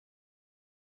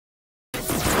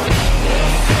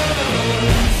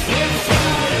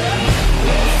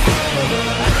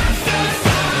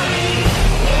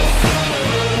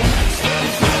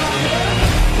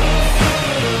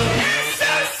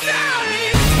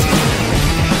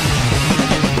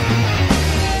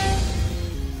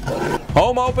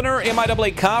Home opener,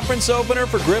 MIAA conference opener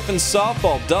for Griffins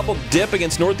softball. Double dip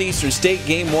against Northeastern State.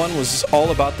 Game 1 was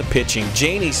all about the pitching.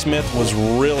 Janie Smith was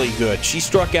really good. She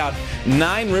struck out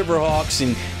 9 Riverhawks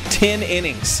in 10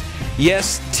 innings.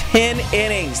 Yes, 10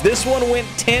 innings. This one went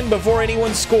 10 before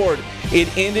anyone scored. It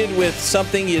ended with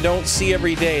something you don't see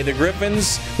every day. The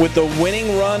Griffins with the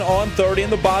winning run on third in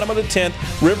the bottom of the 10th.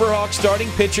 Riverhawks starting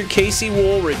pitcher Casey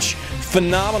Woolridge.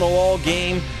 Phenomenal all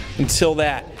game until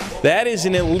that. That is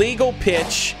an illegal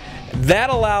pitch. That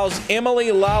allows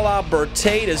Emily Lala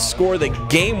Bertay to score the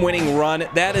game-winning run.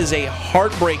 That is a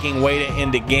heartbreaking way to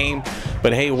end a game.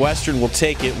 But hey, Western will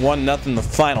take it 1-0 the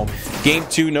final. Game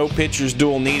 2, no pitchers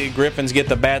duel needed. Griffins get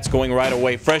the bats going right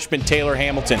away. Freshman Taylor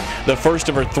Hamilton, the first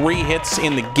of her 3 hits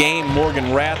in the game. Morgan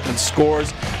Rathman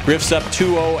scores. Griffs up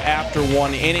 2-0 after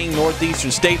 1 inning. Northeastern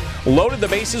State loaded the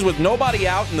bases with nobody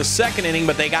out in the 2nd inning,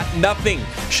 but they got nothing.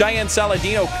 Cheyenne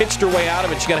Saladino pitched her way out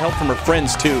of it. She got help from her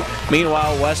friends, too.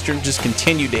 Meanwhile, Western just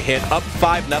continued to hit. Up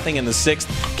 5-0 in the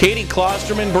 6th. Katie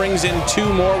Klosterman brings in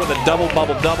 2 more with a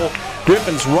double-bubble-double.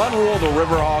 Griffins run rule the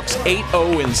Riverhawks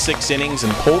 8-0 in 6 innings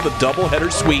and pull the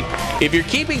doubleheader sweep. If you're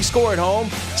keeping score at home,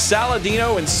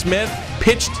 Saladino and Smith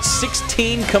pitched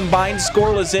 16 combined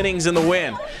scoreless innings in the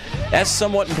win. That's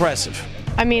somewhat impressive.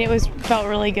 I mean, it felt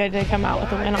really good to come out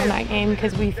with a win on that game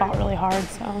because we fought really hard.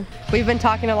 So we've been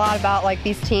talking a lot about like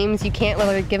these teams. You can't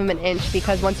literally give them an inch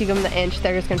because once you give them the inch,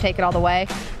 they're just going to take it all the way.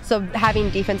 So having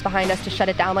defense behind us to shut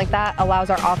it down like that allows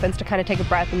our offense to kind of take a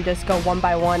breath and just go 1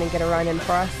 by 1 and get a run in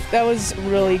for us. That was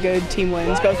really good team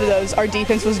wins, both of those. Our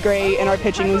defense was great and our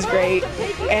pitching was great,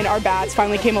 and our bats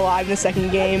finally came alive in the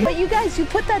 2nd game. But you guys, you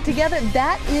put that together.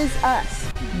 That is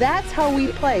us. That's how we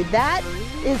play. That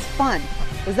is fun.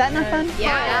 Was that not fun?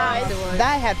 Yeah.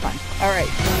 That had fun. All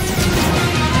right.